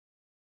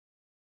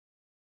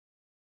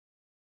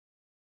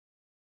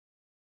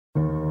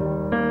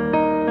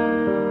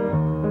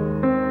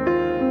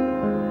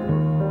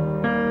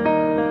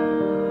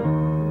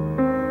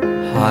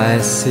I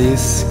see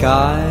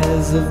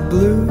skies of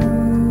blue,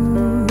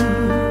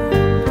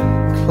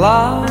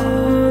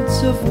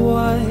 clouds of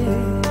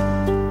white,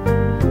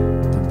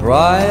 the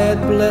bright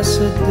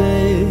blessed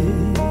day,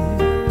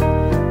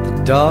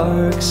 the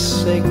dark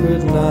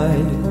sacred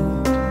night.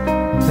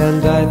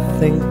 And I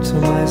think to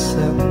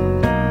myself,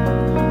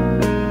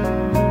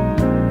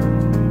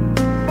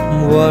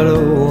 what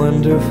a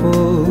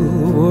wonderful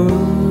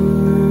world.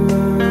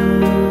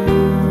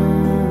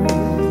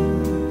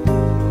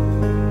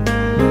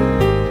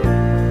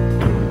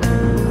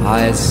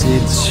 I see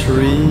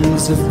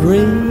trees of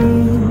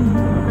green,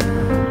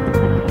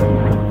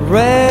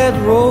 red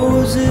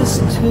roses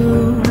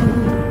too.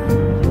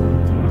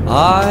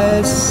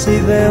 I see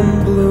them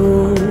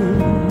bloom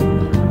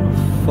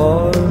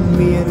for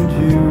me and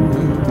you.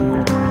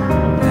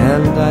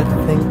 And I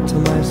think to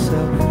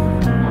myself,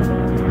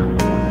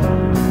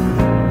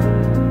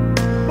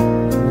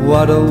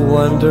 what a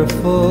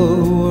wonderful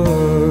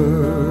world.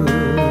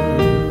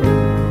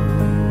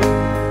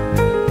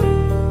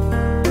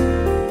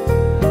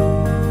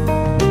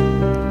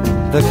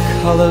 The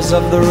colors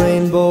of the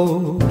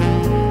rainbow,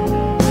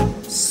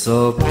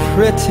 so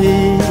pretty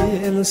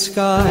in the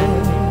sky,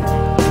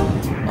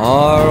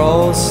 are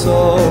also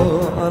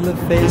on the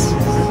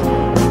faces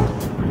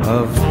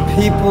of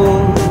people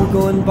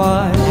going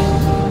by.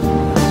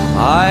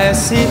 I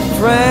see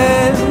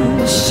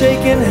friends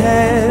shaking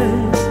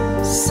hands,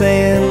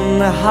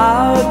 saying,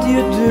 how do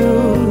you do?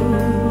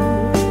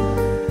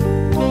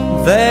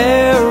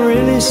 They're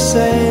really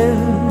saying,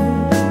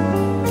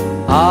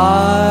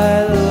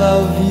 I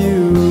love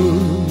you.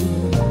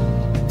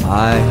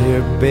 I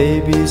hear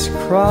babies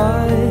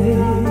cry,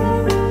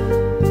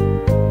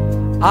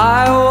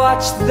 I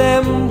watch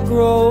them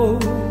grow.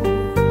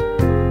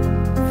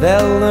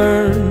 They'll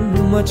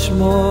learn much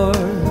more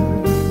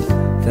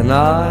than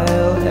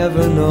I'll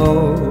ever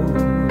know.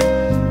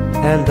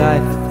 And I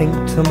think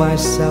to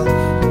myself,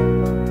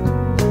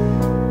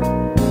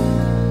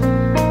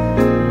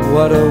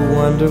 what a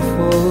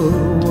wonderful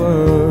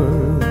world.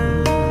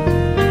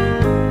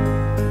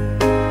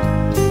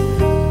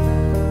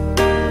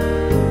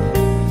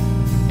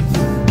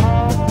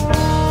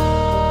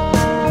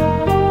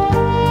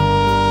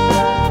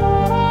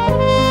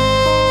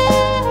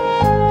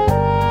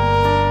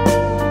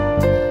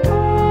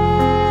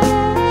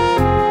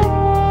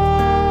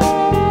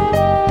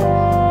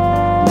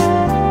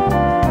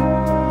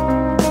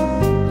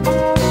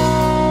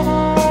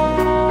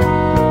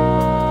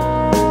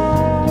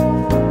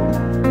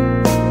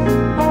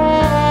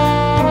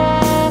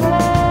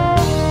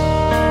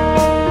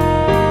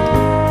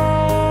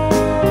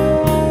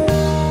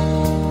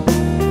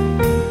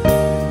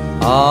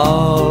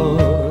 All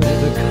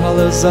the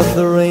colors of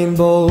the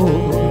rainbow,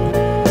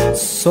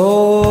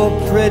 so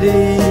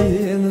pretty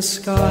in the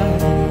sky,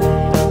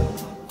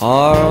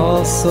 are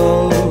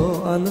also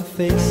on the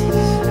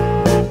faces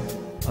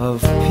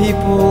of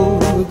people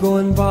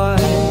going by.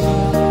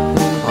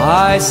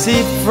 I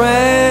see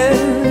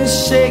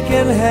friends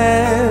shaking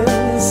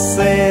hands,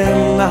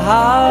 saying,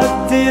 how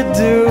do you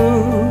do?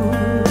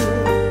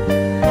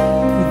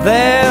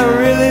 They're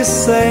really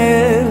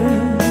saying,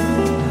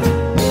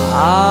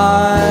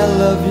 I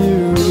love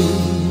you.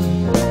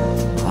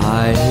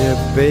 I hear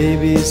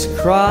babies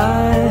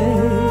cry,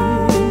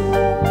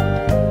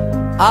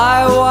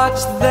 I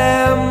watch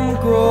them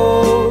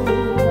grow.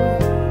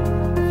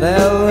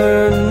 They'll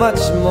learn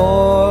much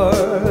more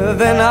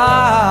than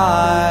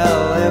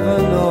I'll ever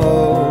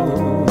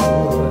know.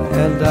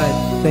 And I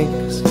think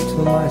to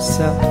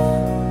myself,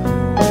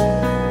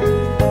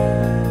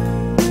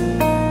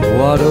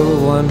 what a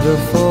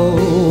wonderful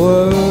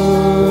world.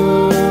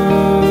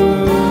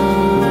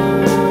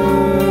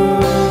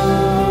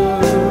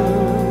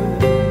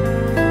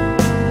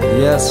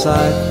 Yes,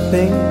 I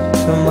think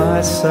to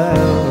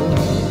myself,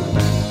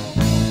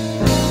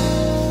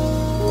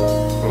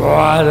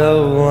 what a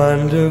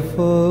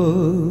wonderful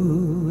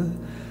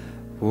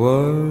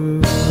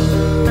world.